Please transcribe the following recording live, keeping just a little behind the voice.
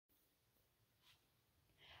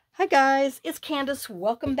Hi guys, it's Candace.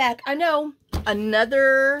 Welcome back. I know,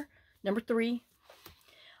 another number 3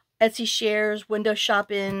 Etsy shares, window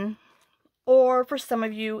shopping, or for some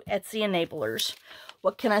of you, Etsy enablers.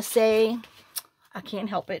 What can I say? I can't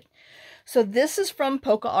help it. So this is from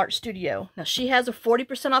Polka Art Studio. Now she has a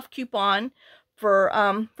 40% off coupon for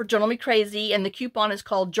Journal Me Crazy, and the coupon is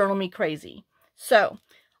called Journal Me Crazy. So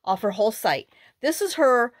off her whole site. This is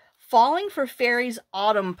her Falling for Fairies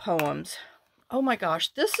Autumn Poems. Oh my gosh,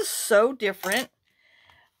 this is so different.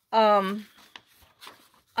 I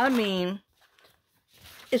mean,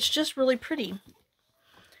 it's just really pretty.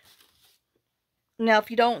 Now, if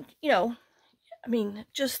you don't, I mean,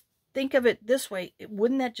 just think of it this way.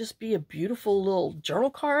 Wouldn't that just be a beautiful little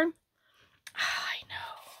journal card? I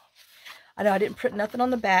know I didn't print nothing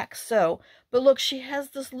on the back, so, but look, she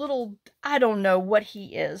has this little, I don't know what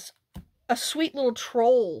he is. A sweet little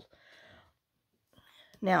troll.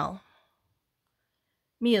 Now,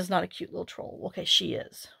 Mia's not a cute little troll. Okay, she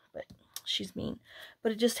is, but she's mean.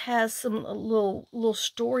 But it just has some little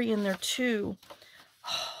story in there too.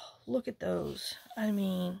 Oh, look at those. I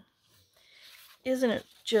mean, isn't it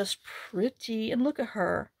just pretty? And look at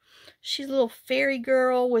her. She's a little fairy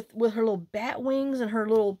girl with her little bat wings and her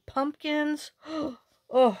little pumpkins.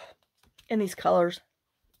 Oh, and these colors.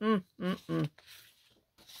 Look,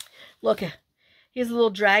 he's a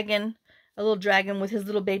little dragon with his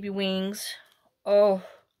little baby wings. Oh,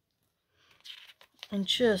 and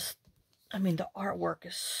just, I mean, the artwork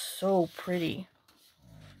is so pretty.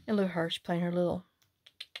 And look at her, she's playing her little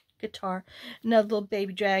guitar. Another little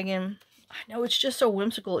baby dragon. I know, it's just so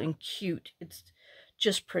whimsical and cute. It's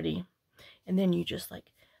just pretty. And then you just like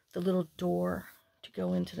the little door to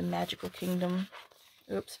go into the magical kingdom.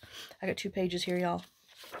 Oops, I got 2 pages here, y'all.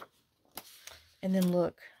 And then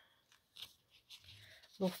look,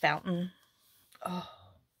 little fountain. Oh,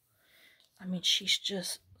 I mean, she's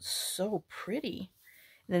just so pretty.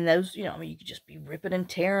 And then those, I mean, you could just be ripping and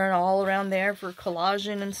tearing all around there for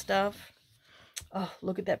collaging and stuff. Oh,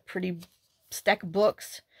 look at that pretty stack of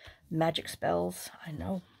books. Magic spells. I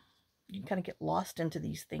know. You can kind of get lost into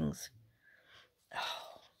these things.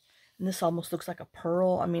 Oh, and this almost looks like a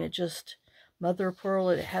pearl. I mean, it just, mother of pearl.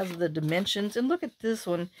 It has the dimensions. And look at this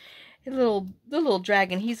one. The little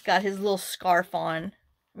dragon. He's got his little scarf on.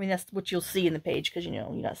 I mean, that's what you'll see in the page because, you're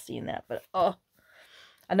not seeing that. But, oh,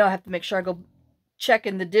 I know I have to make sure I go check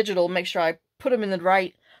in the digital, make sure I put them in the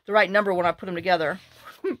right number when I put them together.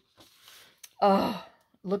 Oh,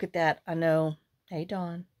 look at that. I know. Hey,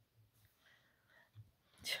 Dawn.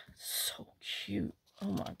 So cute.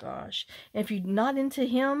 Oh, my gosh. And if you're not into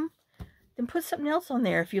him, then put something else on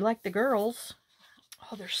there if you like the girls.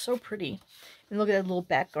 Oh, they're so pretty. And look at that little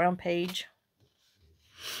background page.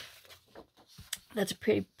 That's a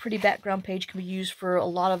pretty background page. Can be used for a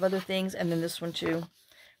lot of other things. And then this one too.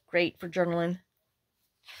 Great for journaling.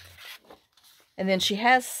 And then she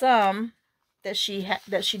has some that she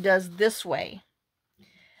does this way.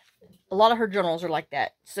 A lot of her journals are like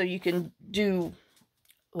that. So you can do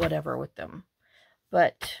whatever with them.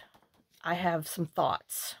 But I have some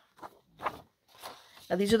thoughts.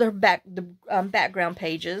 Now these are the background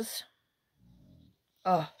pages.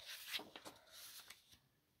 Oh.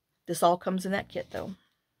 This all comes in that kit, though.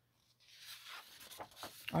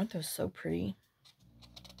 Aren't those so pretty?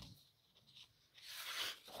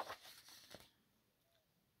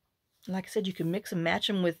 And like I said, you can mix and match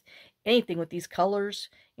them with anything with these colors.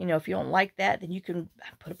 If you don't like that, then you can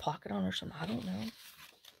put a pocket on or something. I don't know.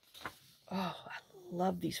 Oh, I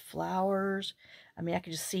love these flowers. I mean, I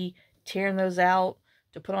could just see tearing those out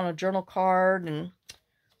to put on a journal card. And,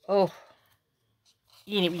 oh.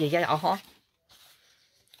 Yeah,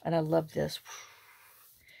 And I love this.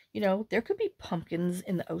 There could be pumpkins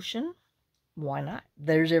in the ocean. Why not?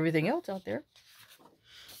 There's everything else out there.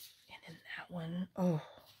 And then that one. Oh.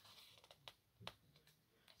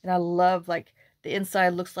 And I love, like, the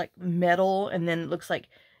inside looks like metal. And then it looks like,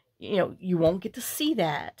 you won't get to see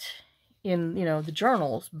that in, the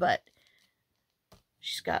journals. But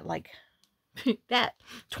she's got, like, that.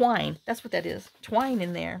 Twine. That's what that is. Twine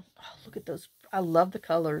in there. Oh, look at those. I love the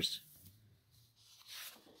colors.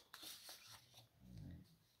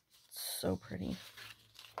 So pretty.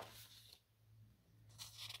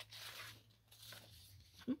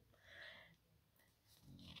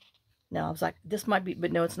 Now, I was like, this might be,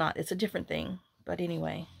 but no, it's not. It's a different thing. But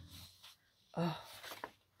anyway. Oh,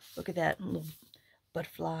 look at that. Little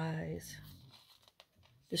butterflies.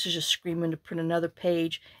 This is just screaming to print another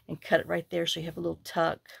page and cut it right there so you have a little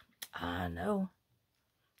tuck. I know.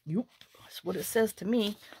 Yup. That's what it says to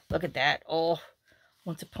me. Look at that. Oh,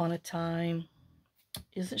 once upon a time.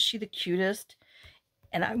 Isn't she the cutest?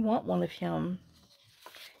 And I want one of him.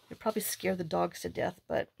 probably scare the dogs to death,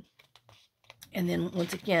 but... And then,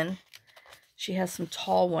 once again, she has some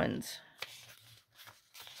tall ones.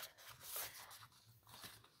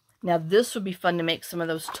 Now, this would be fun to make some of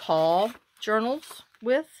those tall journals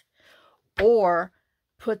with. Or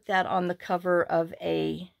put that on the cover of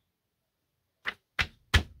a...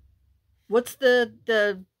 What's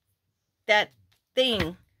that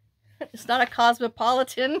thing? It's not a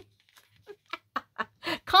Cosmopolitan.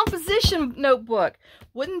 Composition notebook.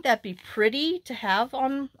 Wouldn't that be pretty to have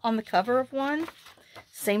on the cover of one?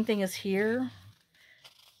 Same thing as here.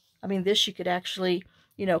 I mean, this you could actually,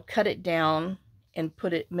 you know, cut it down and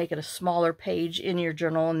make it a smaller page in your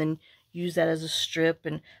journal, and then use that as a strip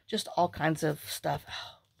and just all kinds of stuff.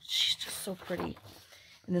 Oh, she's just so pretty.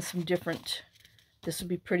 And then some different, this would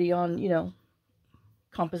be pretty on, you know,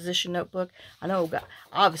 composition notebook. I know,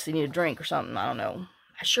 I obviously need a drink or something. I don't know.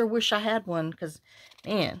 I sure wish I had one, because,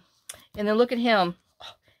 man. And then look at him.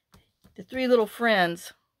 Oh, the three little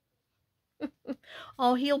friends.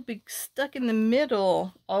 Oh, he'll be stuck in the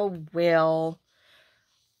middle. Oh, well.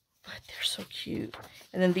 But they're so cute.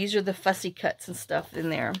 And then these are the fussy cuts and stuff in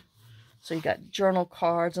there. So you got journal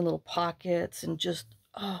cards and little pockets and just,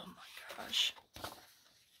 oh my gosh.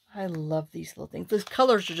 I love these little things. These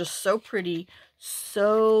colors are just so pretty,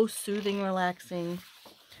 so soothing, relaxing.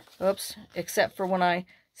 Oops, except for when I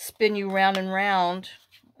spin you round and round.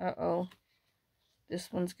 Uh-oh.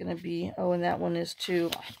 This one's going to be, oh, and that one is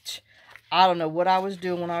too. I don't know what I was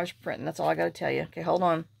doing when I was printing. That's all I got to tell you. Okay, hold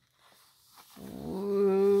on.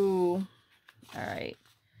 Ooh. All right.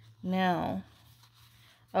 Now,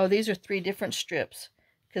 oh, these are 3 different strips,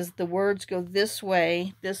 because the words go this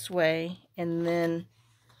way, and then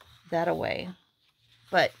that away.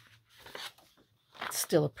 But it's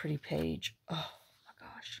still a pretty page. Oh my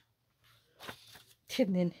gosh.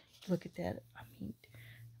 And then look at that. I mean,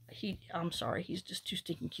 I'm sorry, he's just too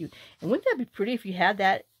stinking cute. And wouldn't that be pretty if you had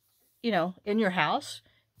that, you know, in your house?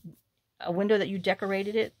 A window that you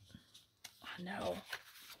decorated it. I know.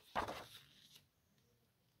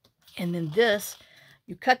 And then this,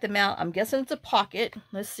 you cut them out. I'm guessing it's a pocket.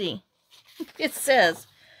 Let's see. It says,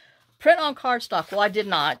 print on cardstock. Well, I did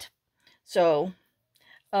not. So,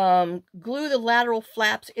 glue the lateral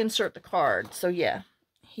flaps, insert the card. So, yeah.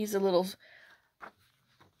 He's a little,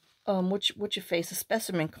 what's your face? A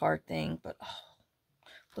specimen card thing. But, oh,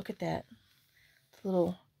 look at that.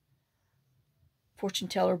 Little fortune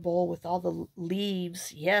teller bowl with all the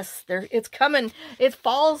leaves. Yes, it's coming. It's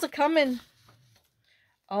fall's a-coming.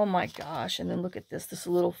 Oh my gosh. And then look at this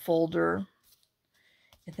little folder.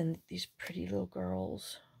 And then these pretty little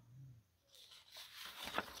girls.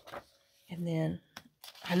 And then,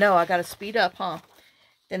 I know, I got to speed up, huh?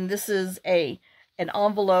 Then this is an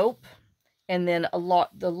envelope. And then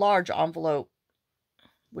the large envelope,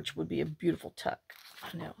 which would be a beautiful tuck.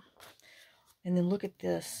 I know. And then look at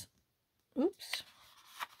this. Oops.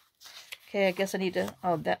 Okay, I guess I need to,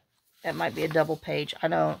 oh, that might be a double page. I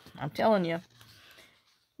know, I'm telling you.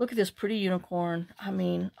 Look at this pretty unicorn. I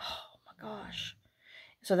mean, oh my gosh.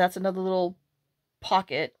 So that's another little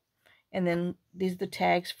pocket. And then these are the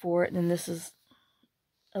tags for it. And then this is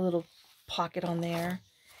a little pocket on there.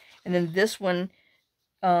 And then this one,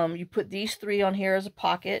 you put these 3 on here as a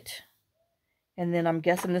pocket. And then I'm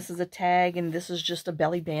guessing this is a tag. And this is just a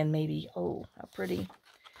belly band maybe. Oh, how pretty.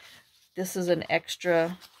 This is an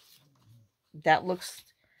extra. That looks,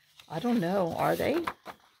 I don't know. Are they?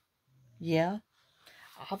 Yeah.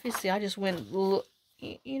 Obviously, I just went,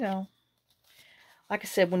 you know, like I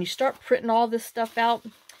said, when you start printing all this stuff out,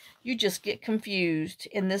 you just get confused.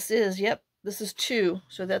 And this is, yep, this is 2.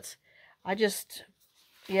 So that's,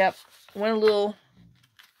 yep, went a little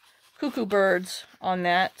cuckoo birds on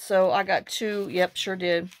that. So I got 2, yep, sure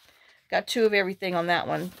did. Got 2 of everything on that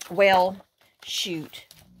one. Well, shoot.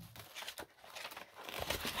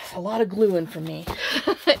 A lot of gluing for me.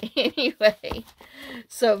 Anyway,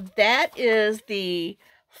 so that is the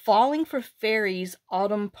Falling for Fairies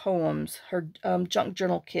Autumn Poems, her junk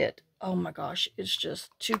journal kit. Oh my gosh, it's just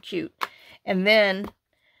too cute. And then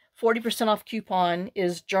 40% off coupon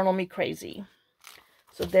is Journal Me Crazy.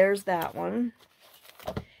 So there's that one.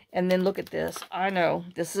 And then look at this. I know,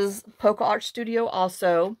 this is Polka Art Studio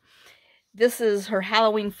also. This is her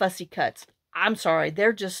Halloween Fussy Cuts. I'm sorry,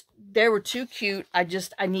 they were too cute. I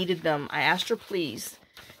needed them. I asked her please,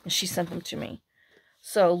 and she sent them to me.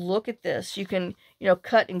 So look at this. You can, you know,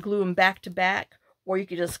 cut and glue them back to back, or you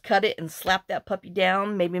could just cut it and slap that puppy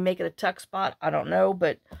down, maybe make it a tuck spot. I don't know,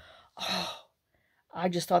 but oh, I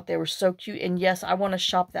just thought they were so cute. And yes, I want to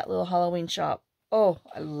shop that little Halloween shop. Oh,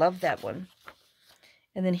 I love that one.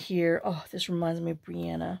 And then here, oh, this reminds me of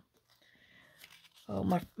Brianna. Oh,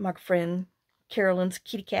 my friend Carolyn's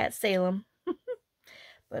Kitty Cat Salem.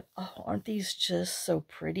 But, oh, aren't these just so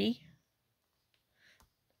pretty?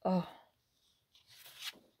 Oh.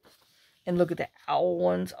 And look at the owl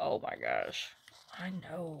ones. Oh, my gosh. I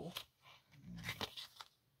know.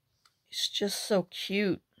 It's just so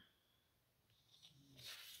cute.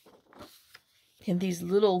 And these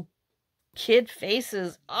little kid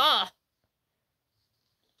faces. Ah!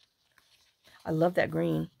 I love that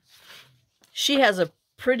green. She has a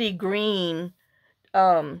pretty green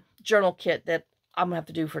journal kit that I'm going to have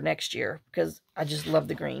to do for next year because I just love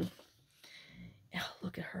the green. Oh,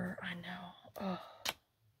 look at her. I know. Oh.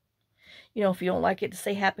 You know, if you don't like it to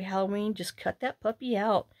say Happy Halloween, just cut that puppy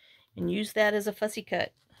out and use that as a fussy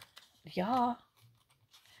cut. Yeah.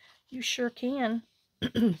 You sure can.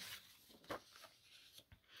 Look at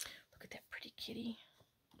that pretty kitty.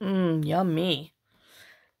 Yummy.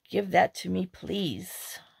 Give that to me,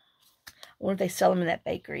 please. I wonder if they sell them in that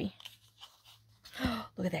bakery.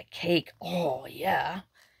 Look at that cake. Oh, yeah.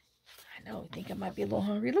 I know. I think I might be a little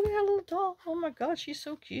hungry. Look at that little doll. Oh, my gosh. She's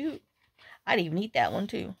so cute. I'd even eat that one,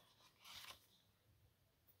 too.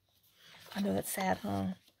 I know that's sad, huh?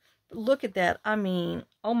 But look at that. I mean,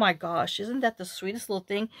 oh, my gosh. Isn't that the sweetest little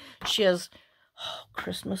thing? She has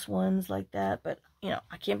Christmas ones like that. But, you know,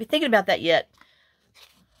 I can't be thinking about that yet.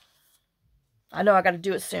 I know I got to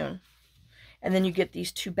do it soon. And then you get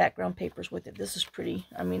these 2 background papers with it. This is pretty.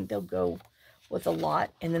 I mean, they'll go with a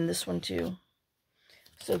lot. And then this one too.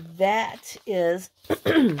 So that is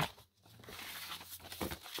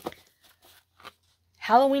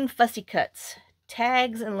Halloween Fussy Cuts.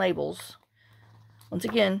 Tags and labels. Once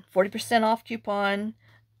again, 40% off coupon.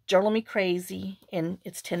 Journal Me Crazy. And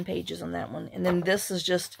it's 10 pages on that one. And then this is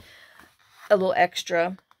just a little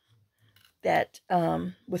extra that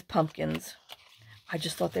with pumpkins. I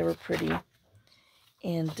just thought they were pretty.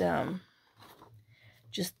 And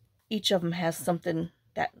just each of them has something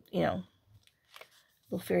that, you know,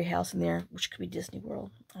 little fairy house in there, which could be Disney World.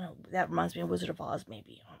 That reminds me of Wizard of Oz,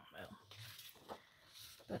 maybe. I don't know.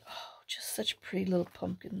 But, oh, just such pretty little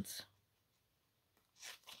pumpkins.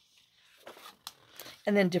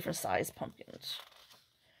 And then different size pumpkins.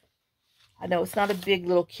 I know it's not a big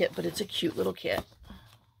little kit, but it's a cute little kit.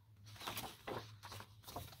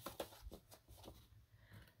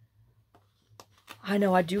 I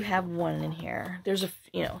know I do have one in here. There's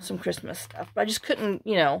some Christmas stuff, but I just couldn't,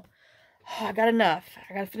 I got enough.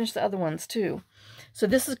 I got to finish the other ones too. So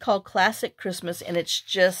this is called Classic Christmas, and it's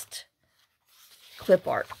just clip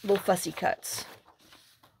art, little fussy cuts.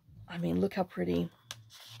 I mean, look how pretty.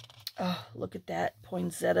 Oh, look at that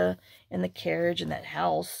poinsettia and the carriage and that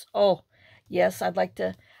house. Oh, yes, I'd like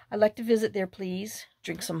to visit there, please.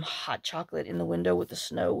 Drink some hot chocolate in the window with the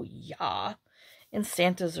snow. Yeah. And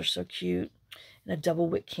Santas are so cute. And a double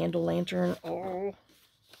wick candle lantern. Oh.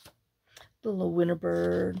 The little winter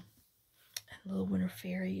bird. And little winter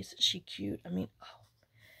fairy. Isn't she cute? I mean, oh.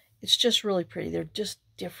 It's just really pretty. They're just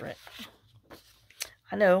different.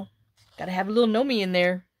 I know. Gotta have a little Nomi in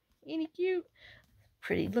there. Ain't he cute?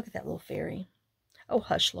 Pretty. Look at that little fairy. Oh,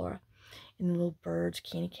 hush, Laura. And the little birds,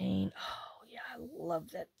 candy cane. Oh, yeah, I love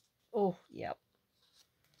that. Oh, yep.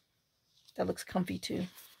 That looks comfy, too.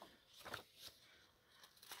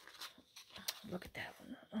 Look at that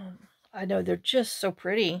one. I know, they're just so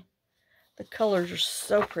pretty. The colors are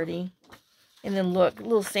so pretty. And then look,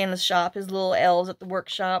 little Santa's shop, his little elves at the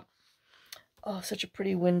workshop. Oh, such a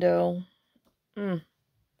pretty window. But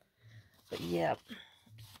yeah,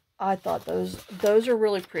 I thought those are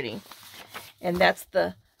really pretty. And that's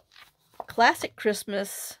the Classic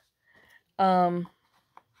Christmas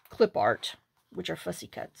clip art, which are fussy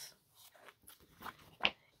cuts.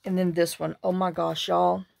 And then this one, oh my gosh,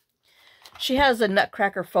 y'all. She has a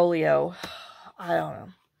Nutcracker folio. I don't know.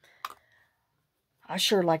 I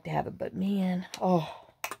sure like to have it, but man, oh,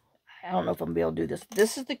 I don't know if I'm going to be able to do this.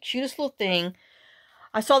 This is the cutest little thing.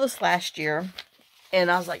 I saw this last year, and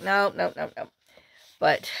I was like, no.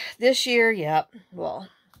 But this year, yep, well,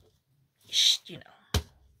 she's going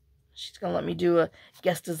to let me do a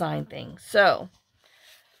guest design thing. So,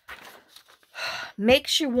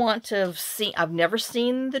 makes you want to have seen, I've never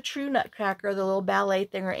seen the true Nutcracker, the little ballet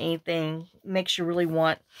thing or anything. Makes you really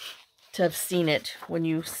want to have seen it when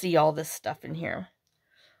you see all this stuff in here.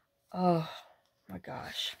 Oh my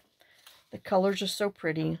gosh. The colors are so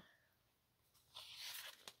pretty.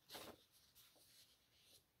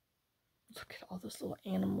 Look at all those little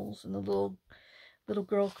animals and the little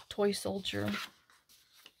girl toy soldier.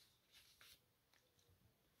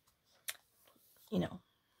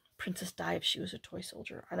 Princess Di if she was a toy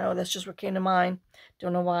soldier. I know, that's just what came to mind.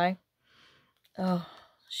 Don't know why. Oh,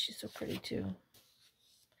 she's so pretty too.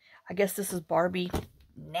 I guess this is Barbie.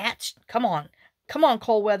 Natch, come on. Come on,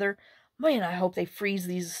 cold weather. Man, I hope they freeze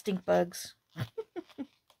these stink bugs.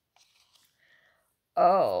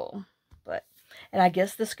 Oh, but, and I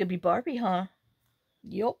guess this could be Barbie, huh?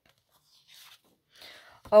 Yup.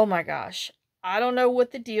 Oh my gosh. I don't know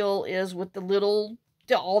what the deal is with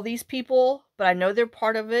all these people, but I know they're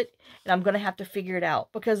part of it, and I'm going to have to figure it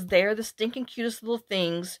out, because they're the stinking cutest little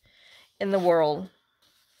things in the world.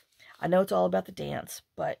 I know it's all about the dance,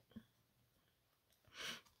 but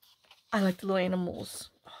I like the little animals.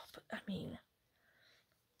 Oh, but I mean,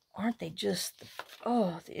 aren't they just,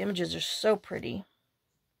 oh, the images are so pretty.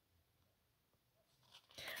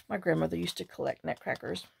 My grandmother used to collect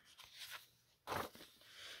nutcrackers.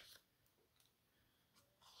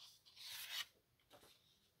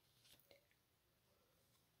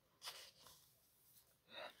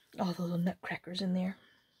 All the little nutcrackers in there.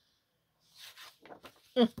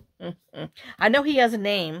 I know he has a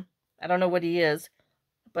name. I don't know what he is.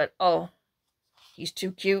 But, oh, he's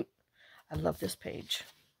too cute. I love this page.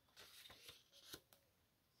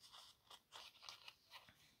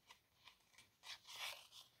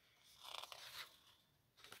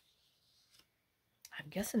 I'm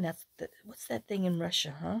guessing that's what's that thing in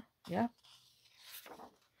Russia, huh? Yeah.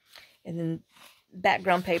 And then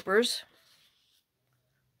background papers.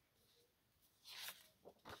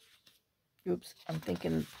 Oops, I'm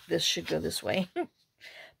thinking this should go this way.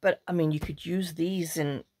 But, I mean, you could use these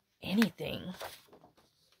in anything.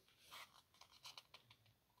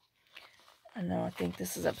 I know, I think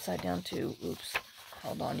this is upside down too. Oops.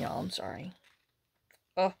 Hold on, y'all. I'm sorry.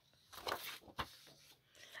 Oh.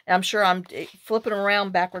 And I'm sure I'm flipping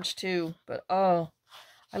around backwards too. But, oh,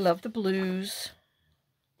 I love the blues.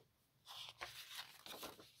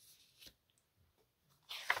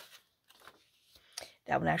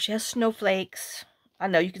 That one actually has snowflakes. I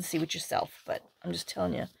know you can see with yourself, but I'm just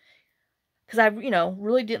telling you. Because I,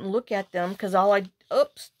 really didn't look at them. Because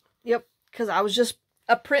because I was just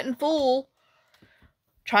a printing fool.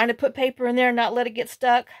 Trying to put paper in there and not let it get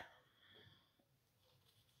stuck.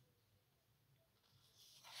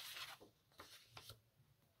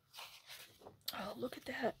 Oh, look at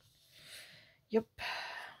that. Yep.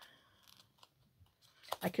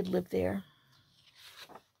 I could live there.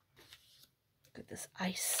 Look at this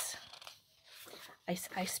ice. Ice,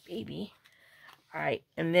 ice baby. Alright,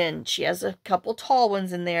 and then she has a couple tall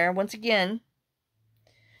ones in there. Once again,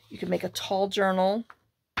 you can make a tall journal.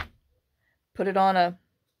 Put it on a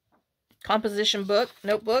composition book,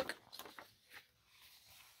 notebook.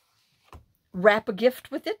 Wrap a gift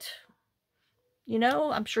with it.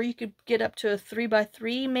 I'm sure you could get up to a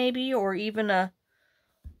 3x3 maybe, or even a,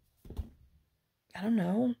 I don't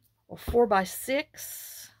know, or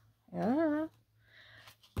 4x6.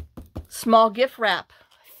 Small gift wrap.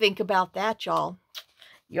 Think about that, y'all.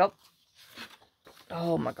 Yup.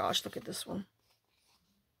 Oh my gosh, look at this one.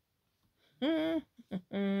 I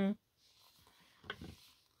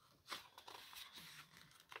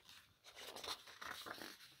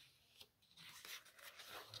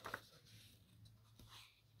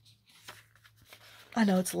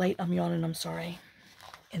know it's late. I'm yawning. I'm sorry.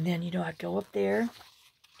 And then, I'd go up there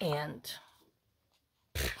and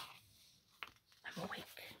I'm awake.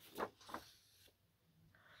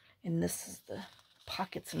 And this is the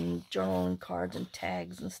pockets and journaling cards and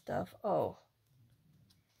tags and stuff. Oh.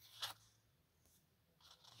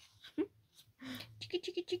 Chicky,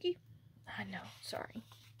 chicky, chicky. I know. Sorry.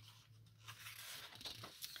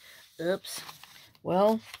 Oops.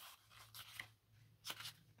 Well.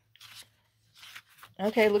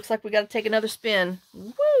 Okay, looks like we got to take another spin.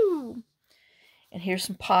 Woo! And here's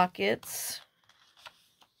some pockets.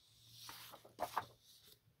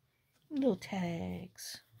 Little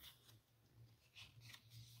tags.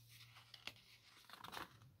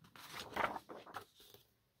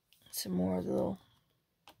 Some more little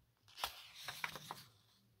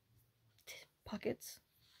pockets.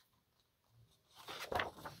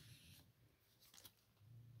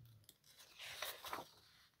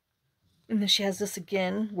 And then she has this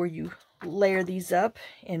again where you layer these up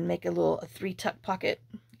and make a 3-tuck pocket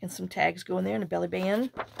and some tags go in there and a belly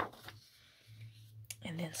band.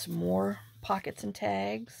 And then some more pockets and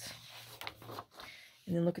tags.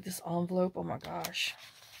 And then look at this envelope. Oh my gosh.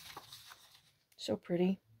 So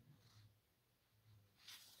pretty.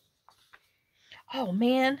 Oh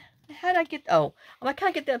man. How did I get... Oh, I'm like, how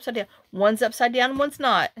did I get that upside down? One's upside down and one's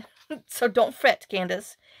not. So don't fret,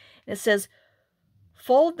 Candace. And it says,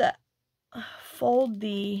 fold the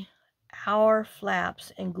outer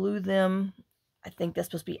flaps and glue them. I think that's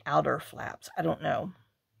supposed to be outer flaps. I don't know.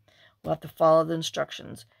 We'll have to follow the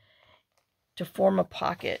instructions to form a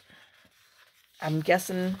pocket. I'm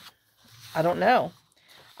guessing, I don't know.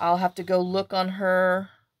 I'll have to go look on her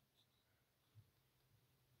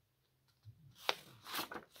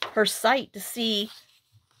site to see,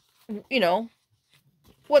 you know,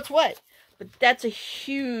 what's what. But that's a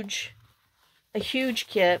huge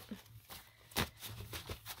kit.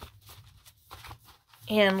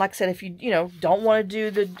 And like I said, if you don't want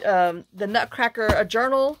to do the Nutcracker a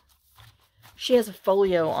journal, she has a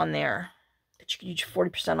folio on there that you can use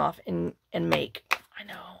 40% off and make. I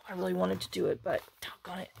know, I really wanted to do it, but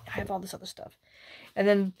doggone it, I have all this other stuff. And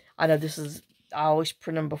then, I know I always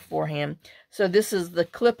print them beforehand. So this is the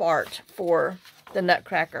clip art for the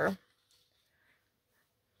Nutcracker.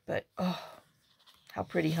 But, oh, how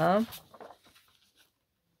pretty, huh?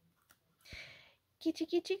 Kitty,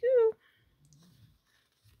 kitty, goo.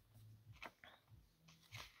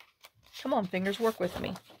 Come on, fingers, work with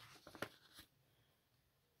me.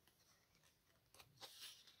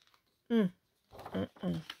 Oh,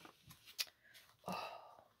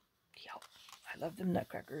 yeah, I love them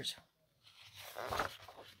Nutcrackers.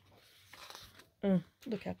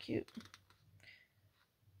 Look how cute.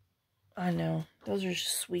 I know. Those are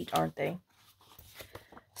just sweet, aren't they?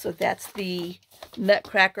 So that's the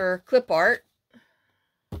Nutcracker clip art.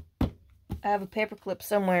 I have a paper clip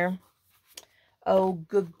somewhere. Oh,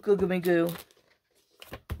 googamy goo.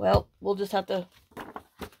 Well, we'll just have to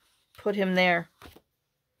put him there.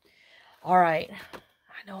 All right.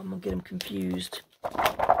 I know I'm going to get him confused.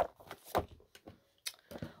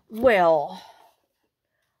 Well,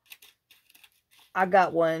 I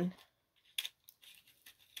got one.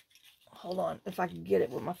 Hold on, if I can get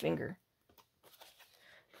it with my finger.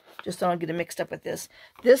 Just so I don't get it mixed up with this.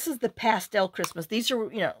 This is the pastel Christmas. These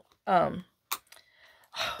are,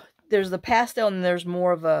 there's the pastel and there's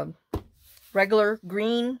more of a regular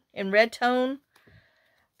green and red tone.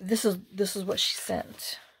 This is what she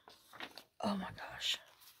sent. Oh my gosh.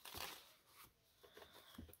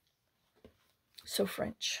 So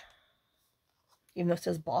French. Even though it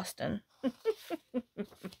says Boston.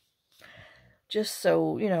 Just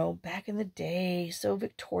so, back in the day, so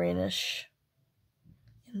Victorianish.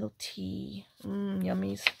 And little tea.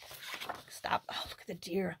 Yummies. Stop. Oh, look at the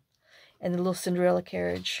deer. And the little Cinderella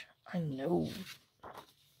carriage. I know.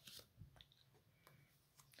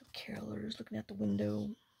 The carolers looking out the window.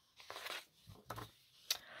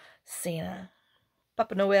 Santa.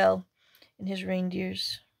 Papa Noel and his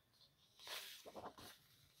reindeers.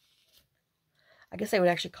 I guess I would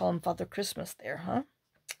actually call him Father Christmas there, huh?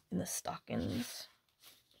 In the stockings.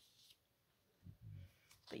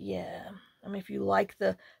 But yeah, I mean, if you like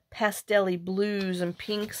the pastel-y blues and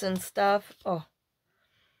pinks and stuff, oh.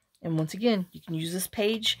 And once again, you can use this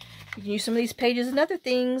page. You can use some of these pages and other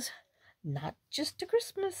things. Not just to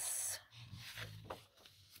Christmas.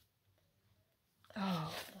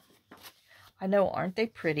 Oh. I know, aren't they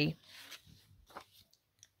pretty?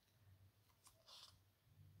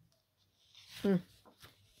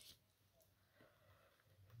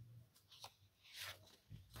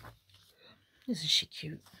 Isn't she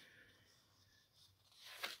cute?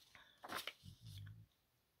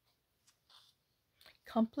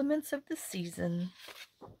 Compliments of the season.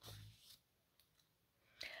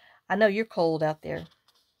 I know you're cold out there.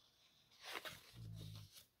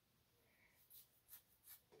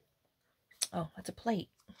 Oh, that's a plate.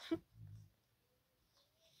 I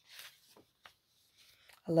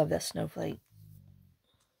love that snowflake.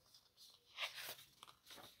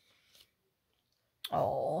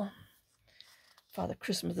 Oh, Father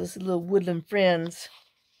Christmas's little woodland friends.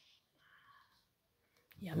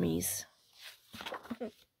 Yummies.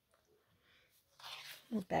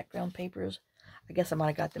 Background papers. I guess I might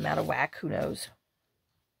have got them out of whack. Who knows?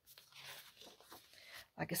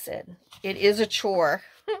 Like I said, it is a chore.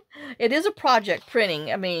 It is a project,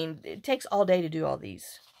 printing. I mean, it takes all day to do all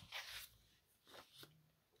these.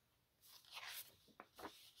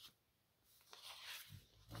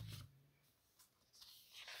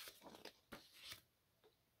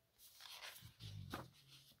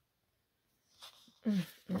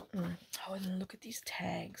 Oh, and then look at these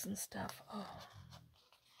tags and stuff. Oh,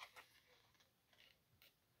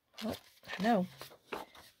 I know.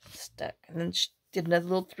 Stuck. And then she did another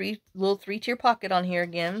little three-tier pocket on here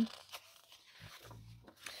again.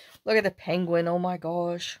 Look at the penguin. Oh my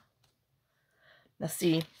gosh. Now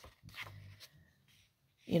see,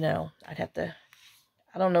 I'd have to,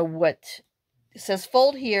 I don't know what, it says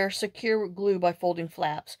fold here, secure glue by folding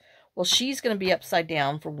flaps. Well, she's going to be upside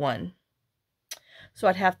down for one. So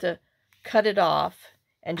I'd have to cut it off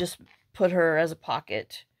and just put her as a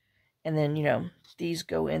pocket. And then, these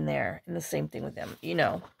go in there. And the same thing with them.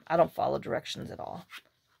 I don't follow directions at all.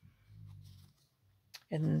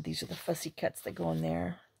 And these are the fussy cuts that go in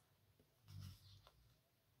there.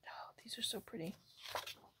 These are so pretty.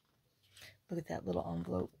 Look at that little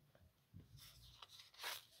envelope.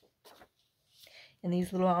 And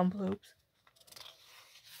these little envelopes.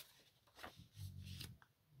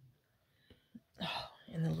 Oh,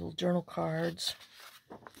 and the little journal cards.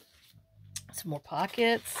 Some more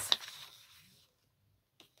pockets.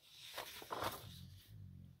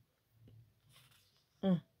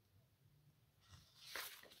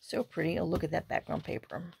 So pretty. Oh, look at that background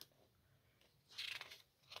paper.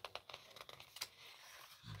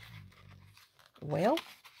 Well,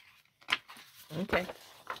 okay.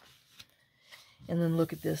 And then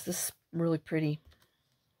look at this. This is really pretty.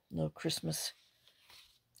 Little Christmas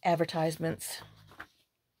advertisements.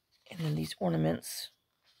 And then these ornaments.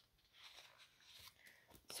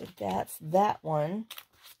 So that's that one,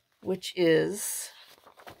 which is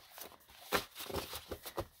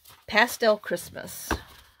Pastel Christmas.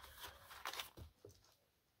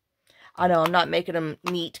 I know I'm not making them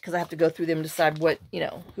neat because I have to go through them and decide what, you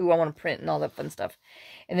know, who I want to print and all that fun stuff.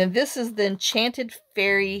 And then this is the Enchanted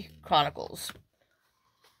Fairy Chronicles.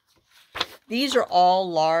 These are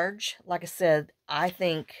all large. Like I said, I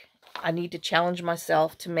think I need to challenge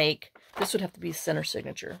myself to make, this would have to be center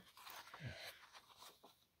signature,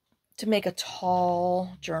 to make a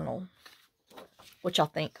tall journal. What y'all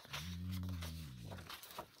think?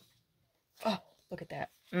 Oh, look at that.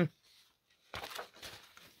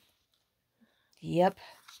 Yep.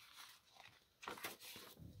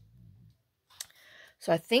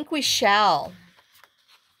 So I think we shall.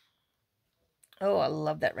 Oh, I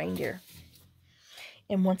love that reindeer.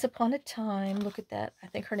 And once upon a time, look at that. I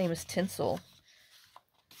think her name is Tinsel.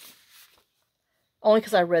 Only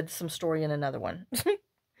because I read some story in another one.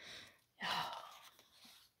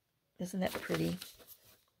 Isn't that pretty?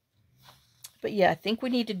 But yeah, I think we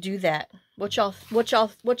need to do that. What y'all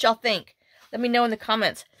think? Let me know in the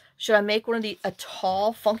comments. Should I make one of a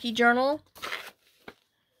tall, funky journal?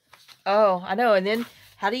 Oh, I know. And then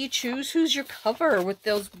how do you choose who's your cover with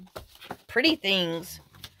those pretty things?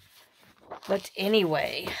 But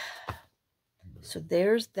anyway, so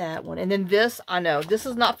there's that one. And then this, I know, this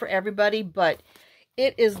is not for everybody, but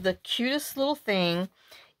it is the cutest little thing.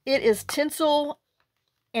 It is Tinsel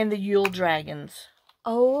and the Yule Dragons.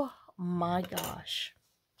 Oh my gosh.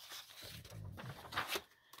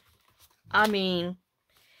 I mean,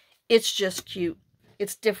 it's just cute.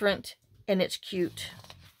 It's different and it's cute.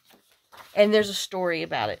 And there's a story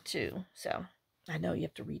about it too. So I know you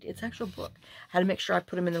have to read it. It's an actual book. I had to make sure I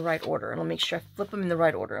put them in the right order. And I'll make sure I flip them in the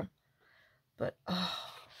right order. But, oh.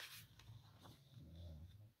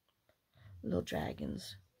 Little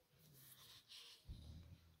dragons.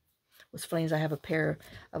 What's funny is I have a pair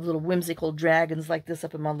of little whimsical dragons like this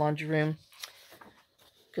up in my laundry room.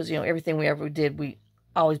 Because, you know, everything we ever did, we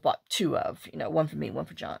always bought two of. You know, one for me, one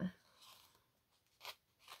for John.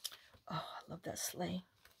 Oh, I love that sleigh.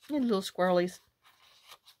 And little squirrelies.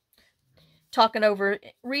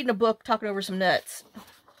 Reading a book, talking over some nuts.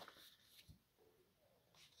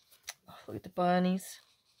 Oh, look at the bunnies.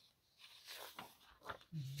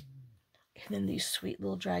 And then these sweet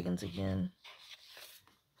little dragons again.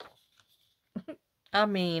 I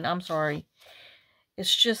mean, I'm sorry.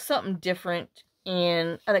 It's just something different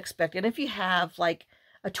and unexpected. If you have like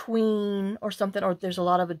a tween or something, or there's a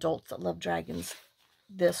lot of adults that love dragons,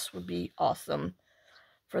 this would be awesome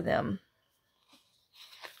for them.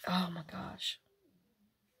 Oh my gosh.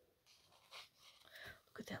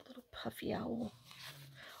 Look at that little puffy owl.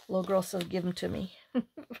 Little girl says, give him to me.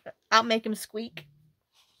 I'll make him squeak.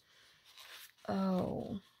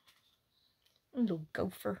 Oh. Little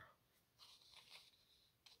gopher.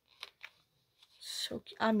 So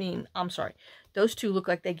cute. I mean, I'm sorry. Those two look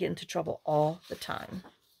like they get into trouble all the time.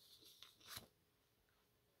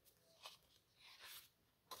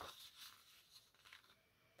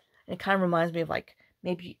 And it kind of reminds me of like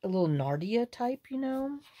maybe a little Nardia type, you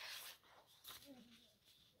know.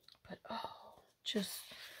 But oh, just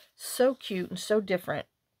so cute and so different.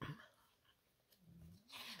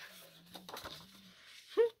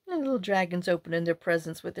 And little dragons opening their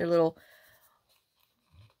presents with their little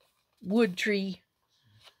wood tree.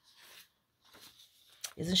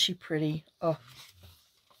 Isn't she pretty? Oh.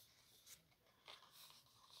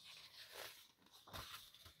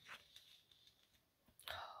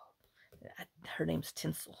 Her name's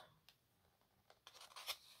Tinsel.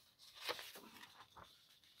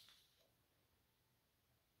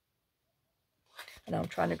 And I'm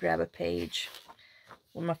trying to grab a page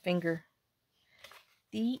with my finger.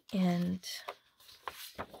 The end.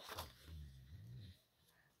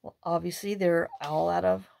 Well, obviously they're all out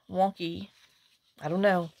of wonky. I don't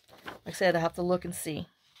know. Like I said, I have to look and see.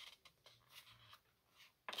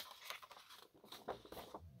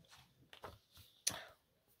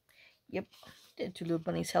 Yep. Did two little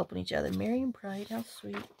bunnies helping each other. Merry and bright. How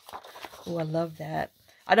sweet. Oh, I love that.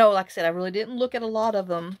 I know, like I said, I really didn't look at a lot of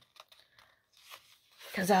them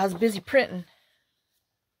because I was busy printing.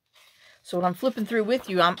 So when I'm flipping through with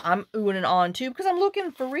you, I'm oohing and awing too because I'm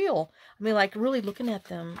looking for real. I mean, like, really looking at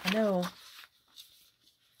them. I know.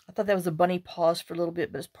 I thought that was a bunny paws for a little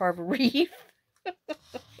bit, but it's part of a wreath.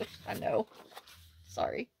 I know.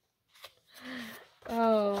 Sorry.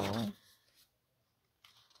 Oh.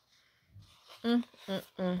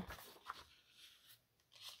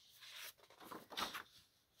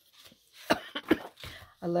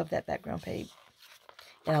 I love that background page.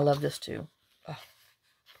 And I love this too. Oh.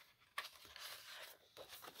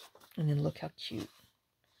 And then look how cute.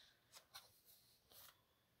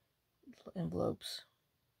 Little envelopes.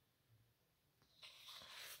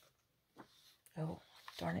 Oh,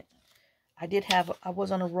 darn it. I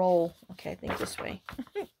was on a roll. Okay, I think this way.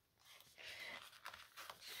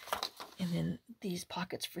 And then these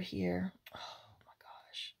pockets for here. Oh my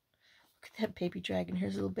gosh. Look at that baby dragon.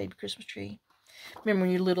 Here's a little baby Christmas tree. Remember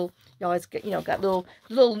when you're little, you always get, got little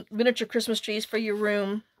miniature Christmas trees for your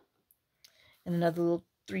room. And another little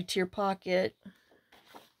 3-tier pocket.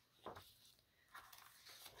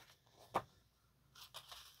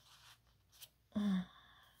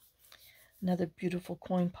 Another beautiful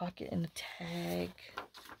coin pocket and a tag.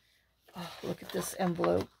 Oh, look at this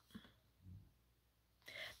envelope.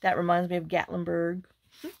 That reminds me of Gatlinburg.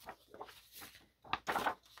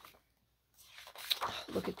 Oh,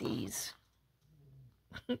 look at these.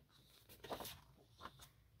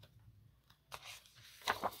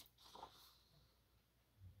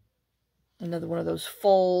 Another one of those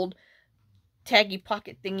fold taggy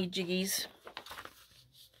pocket thingy jiggies.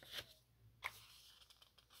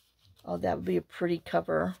 Oh, that would be a pretty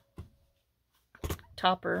cover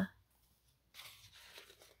topper.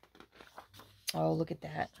 Oh, look at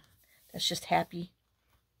that. That's just happy.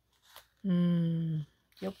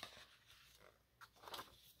 Yep.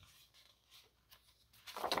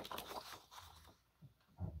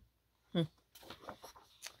 And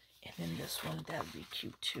then this one, that would be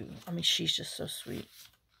cute too. I mean, she's just so sweet.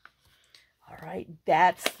 All right,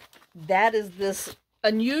 that is this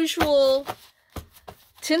unusual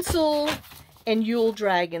tinsel and Yule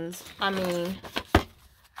dragons. I mean,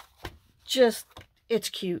 just, it's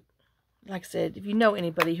cute. Like I said, if you know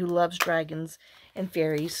anybody who loves dragons and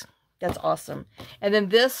fairies, that's awesome. And then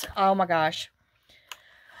this, oh my gosh,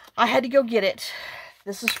 I had to go get it.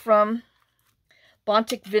 This is from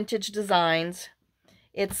Bontic Vintage Designs.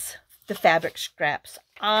 It's the fabric scraps.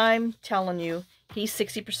 I'm telling you, he's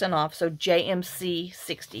 60% off, so JMC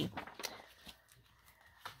 60.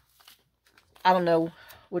 I don't know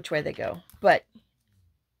which way they go, but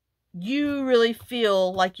you really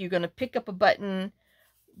feel like you're going to pick up a button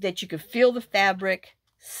that you can feel the fabric,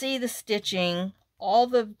 see the stitching, all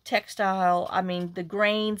the textile, I mean, the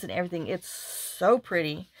grains and everything. It's so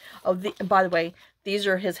pretty. Oh, by the way, these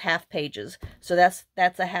are his half pages. So that's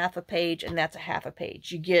a half a page, and that's a half a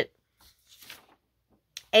page. You get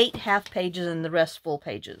 8 half pages and the rest full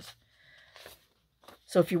pages.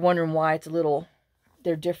 So if you're wondering why it's a little,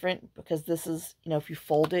 they're different, because this is, if you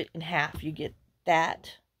fold it in half, you get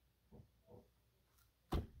that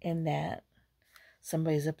and that.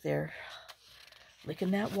 Somebody's up there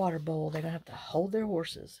licking that water bowl. They're going to have to hold their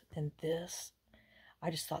horses. And this,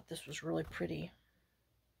 I just thought this was really pretty.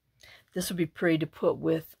 This would be pretty to put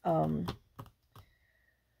with, oh,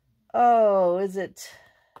 is it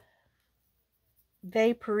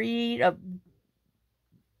Vaporide?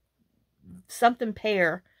 Something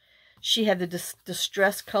pear. She had the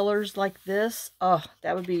distress colors like this. Oh,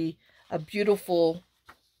 that would be a beautiful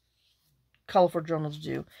colorful journal to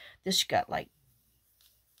do. This, you got like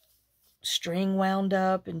string wound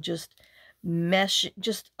up and just mesh,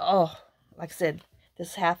 just, oh, like I said,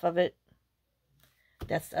 this half of it,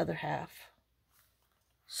 that's the other half.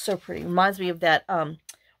 So pretty. Reminds me of that,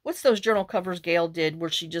 what's those journal covers Gail did where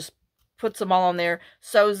she just puts them all on there,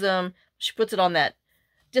 sews them, she puts it on that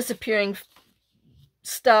disappearing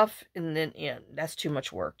stuff, and then, that's too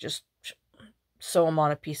much work. Just sew them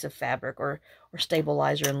on a piece of fabric or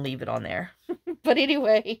stabilizer and leave it on there. But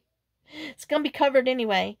anyway, it's going to be covered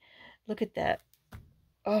anyway. Look at that.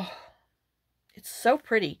 Oh, it's so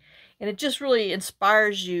pretty. And it just really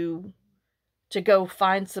inspires you to go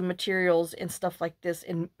find some materials and stuff like this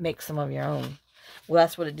and make some of your own. Well,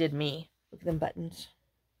 that's what it did me. Look at them buttons.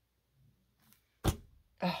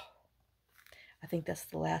 Oh, I think that's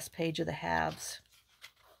the last page of the halves.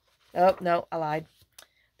 Oh, no, I lied.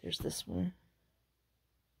 There's this one.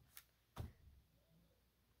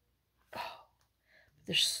 Oh,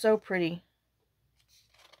 they're so pretty.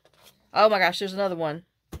 Oh my gosh, there's another one.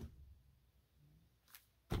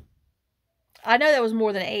 I know that was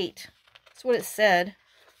more than 8. That's what it said.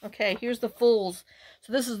 Okay, here's the fulls.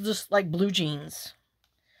 So this is just like blue jeans.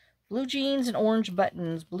 Blue jeans and orange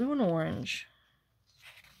buttons. Blue and orange.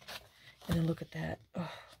 And then look at that.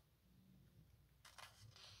 Oh.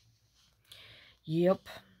 Yep.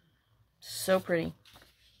 So pretty.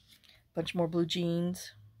 Bunch more blue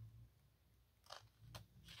jeans.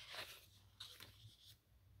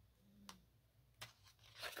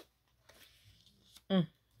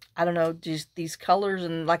 I don't know, just these colors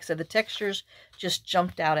and, like I said, the textures just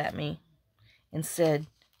jumped out at me and said,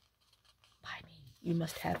 buy me. You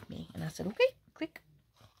must have me. And I said, okay, click.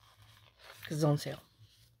 Because it's on sale.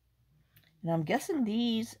 And I'm guessing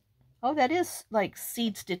these, oh, that is like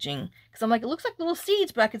seed stitching. Because I'm like, it looks like little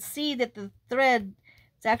seeds, but I could see that the thread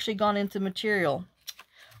has actually gone into material.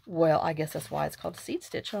 Well, I guess that's why it's called seed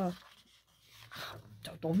stitch, huh?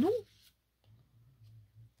 Don't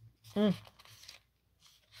know.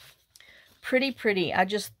 Pretty, pretty. I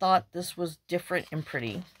just thought this was different and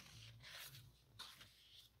pretty.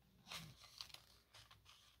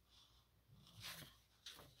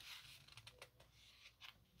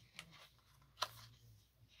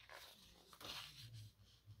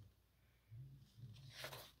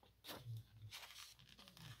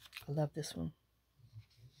 I love this one.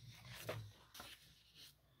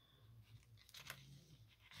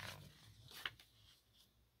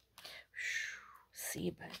 See,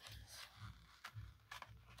 buttons.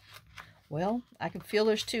 Well, I can feel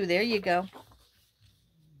there's 2. There you go.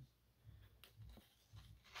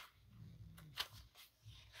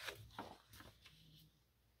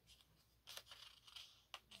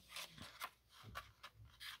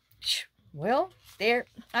 Well, there.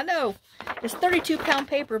 I know. It's 32-pound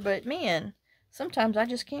paper, but man, sometimes I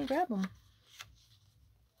just can't grab them.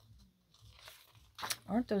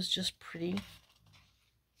 Aren't those just pretty?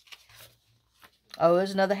 Oh,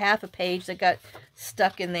 there's another half a page that got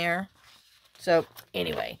stuck in there. So,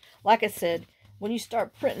 anyway, like I said, when you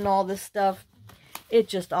start printing all this stuff, it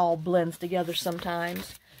just all blends together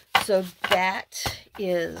sometimes. So, that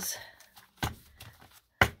is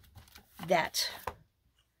that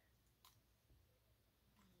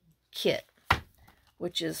kit,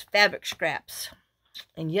 which is fabric scraps.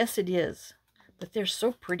 And yes, it is. But they're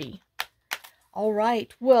so pretty. All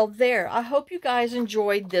right. Well, there. I hope you guys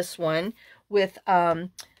enjoyed this one with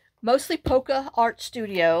mostly Polka Art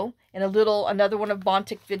Studio and another one of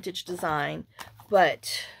Bontic Vintage Design.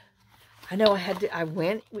 But I know I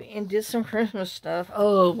went and did some Christmas stuff.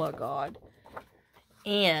 Oh my God.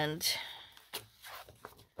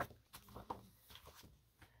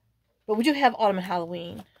 But we do have autumn and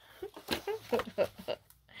Halloween.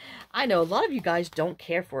 I know a lot of you guys don't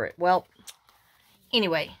care for it. Well,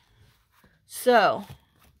 anyway. So,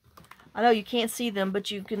 I know you can't see them,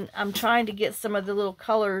 but you can. I'm trying to get some of the little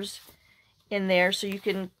colors in there so you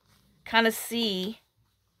can kind of see.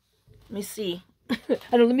 Let me see.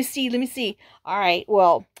 I know, let me see. All right,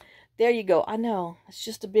 well, there you go. I know, it's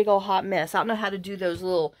just a big old hot mess. I don't know how to do those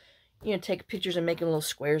little, take pictures and make them little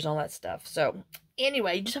squares and all that stuff. So,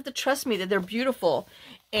 anyway, you just have to trust me that they're beautiful.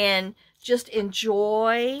 And just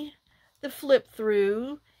enjoy the flip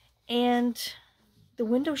through and the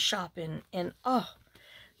window shopping. And, oh,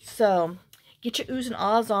 so get your oohs and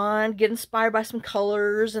ahs on. Get inspired by some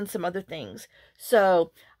colors and some other things.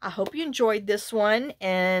 So, I hope you enjoyed this one,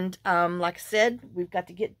 and like I said, we've got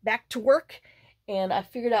to get back to work, and I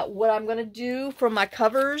figured out what I'm going to do for my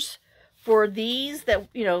covers for these that,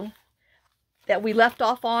 that we left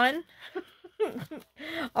off on.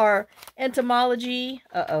 Our entomology.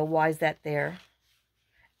 Uh-oh, why is that there?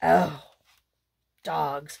 Oh,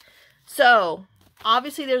 dogs. So,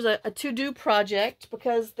 obviously there's a to-do project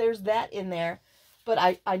because there's that in there, but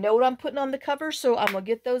I know what I'm putting on the cover, so I'm going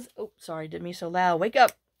to get those. Oh, sorry, didn't mean so loud. Wake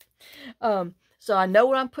up. So I know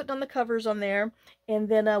what I'm putting on the covers on there, and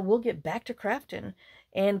then we'll get back to crafting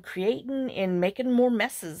and creating and making more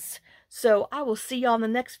messes. So I will see y'all in the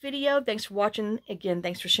next video. Thanks for watching. Again,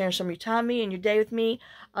 thanks for sharing some of your time and your day with me.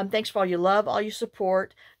 Thanks for all your love, all your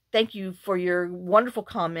support. Thank you for your wonderful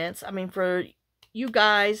comments. I mean, for you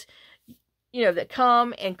guys, that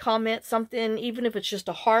come and comment something, even if it's just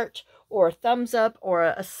a heart or a thumbs up or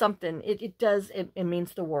a something, it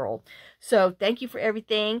means the world. So thank you for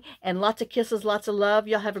everything, and lots of kisses, lots of love.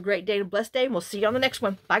 Y'all have a great day and a blessed day, and we'll see you on the next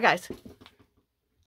one. Bye, guys.